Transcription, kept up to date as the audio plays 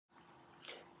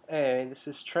Hey, this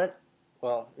is Trent.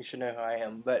 Well, you should know who I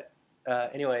am, but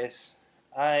anyways,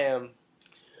 I am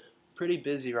pretty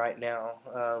busy right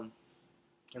now,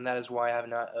 and that is why I have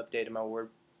not updated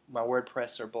my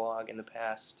WordPress or blog in the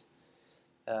past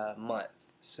month.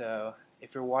 So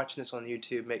if you're watching this on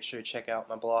YouTube, make sure to check out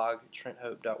my blog,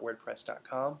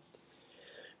 trenthope.wordpress.com.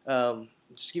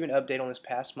 Just to give you an update on this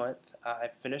past month, I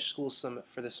finished school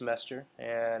for the semester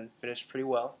and finished pretty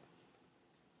well,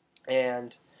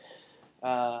 and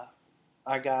uh,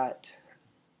 I got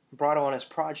brought on as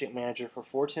project manager for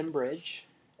 410 Bridge,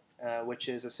 which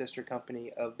is a sister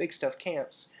company of Big Stuff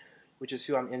Camps, which is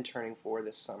who I'm interning for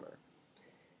this summer.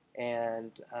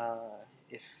 And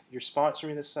if you're sponsoring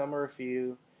me this summer, if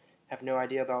you have no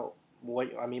idea about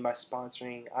what I mean by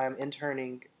sponsoring, I'm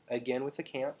interning again with the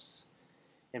camps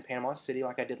in Panama City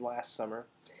like I did last summer.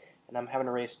 And I'm having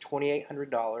to raise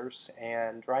 $2,800.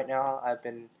 And right now I've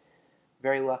been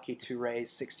very lucky to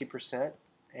raise 60%.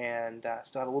 And I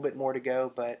still have a little bit more to go,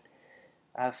 but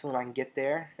I have a feeling I can get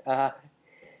there.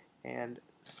 And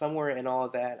somewhere in all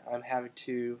of that, I'm having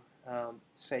to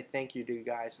say thank you to you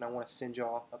guys, and I want to send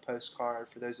y'all a postcard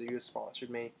for those of you who sponsored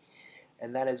me,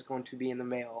 and that is going to be in the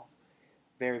mail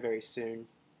very, very soon.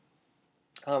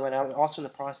 And I'm also in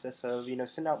the process of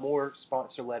sending out more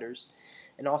sponsor letters,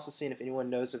 and also seeing if anyone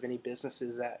knows of any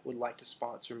businesses that would like to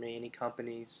sponsor me, any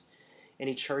companies,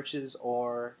 any churches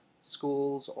or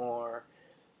schools or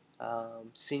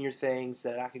senior things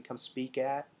that I could come speak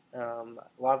at. A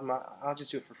lot of them, I'll just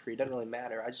do it for free. It doesn't really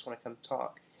matter. I just want to come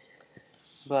talk.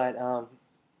 But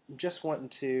just wanting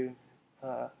to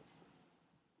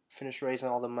finish raising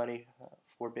all the money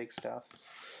for Big Stuff.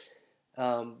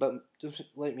 But just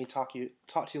let me talk to you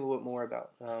a little bit more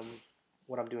about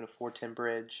what I'm doing at 410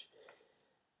 Bridge.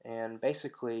 And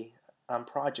basically, I'm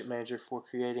project manager for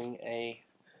creating a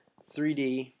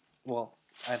 3D. Well,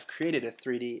 I've created a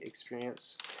 3D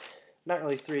experience. Not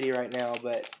really 3D right now,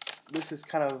 but this is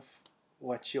kind of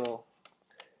what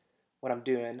I'm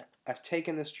doing. I've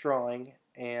taken this drawing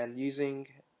and using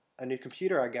a new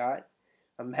computer I got,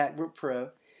 a MacBook Pro,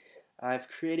 I've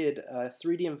created a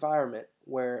 3D environment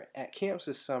where at camps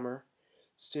this summer,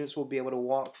 students will be able to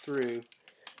walk through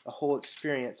a whole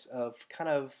experience of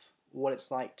kind of what it's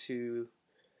like to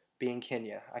be in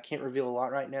Kenya. I can't reveal a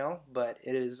lot right now, but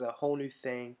it is a whole new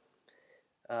thing,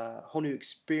 a whole new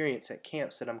experience at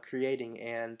camps that I'm creating,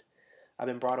 and I've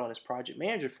been brought on as project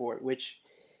manager for it, which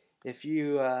if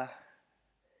you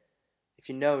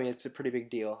know me, it's a pretty big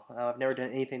deal. I've never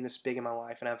done anything this big in my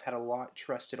life, and I've had a lot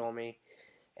trusted on me,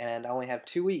 and I only have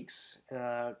 2 weeks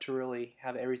to really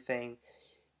have everything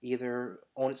either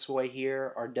on its way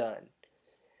here or done.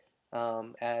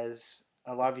 As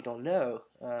a lot of you don't know,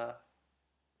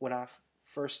 when I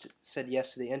first said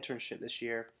yes to the internship this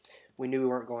year, we knew we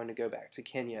weren't going to go back to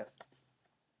Kenya,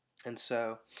 and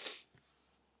so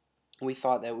we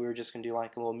thought that we were just going to do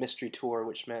like a little mystery tour,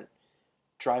 which meant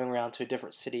driving around to a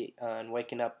different city and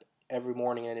waking up every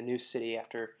morning in a new city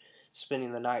after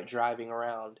spending the night driving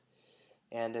around.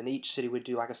 And in each city we'd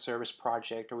do like a service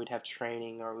project, or we'd have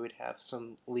training, or we'd have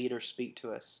some leader speak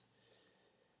to us.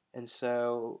 And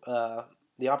so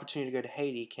the opportunity to go to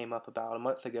Haiti came up about a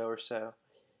month ago or so,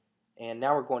 and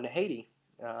now we're going to Haiti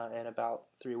in about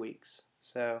 3 weeks.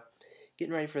 So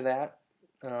getting ready for that.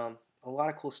 A lot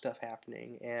of cool stuff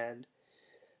happening, and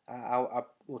I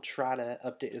will try to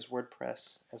update this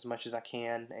WordPress as much as I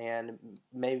can, and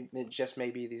maybe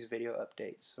these video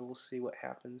updates. So we'll see what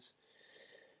happens.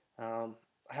 I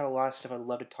have a lot of stuff I'd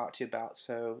love to talk to you about.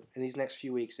 So in these next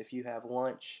few weeks, if you have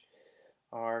lunch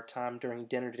or time during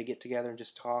dinner to get together and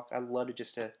just talk, I'd love to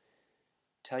just to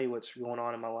tell you what's going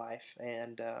on in my life,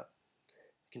 and I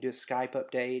can do a Skype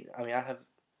update. I mean, I have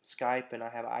Skype and I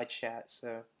have iChat,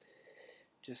 so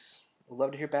just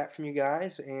love to hear back from you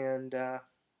guys, and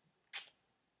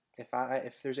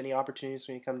if there's any opportunities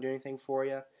for me to come do anything for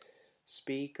you,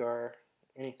 speak or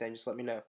anything, just let me know.